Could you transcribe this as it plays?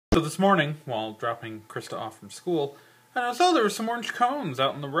So this morning, while dropping Krista off from school, I noticed, there were some orange cones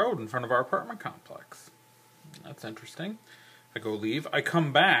out in the road in front of our apartment complex. That's interesting. I go leave. I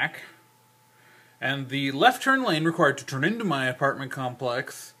come back, and the left turn lane required to turn into my apartment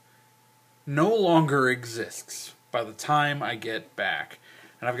complex no longer exists by the time I get back.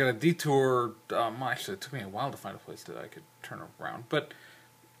 And I've got a detour. Actually, it took me a while to find a place that I could turn around, but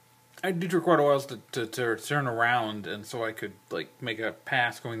I detour quite a while to turn around, and so I could make a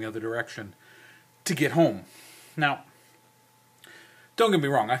pass going the other direction to get home. Now, don't get me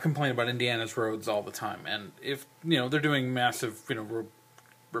wrong, I complain about Indiana's roads all the time, and if they're doing massive road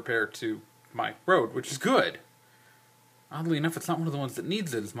repair to my road, which is good. Oddly enough, it's not one of the ones that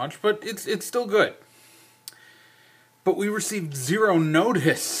needs it as much, but it's still good. But we received zero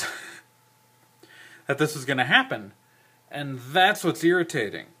notice that this was going to happen, and that's what's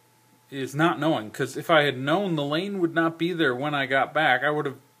irritating. Is not knowing, because if I had known the lane would not be there when I got back, I would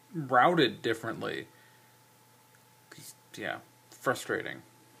have routed differently. Yeah, frustrating.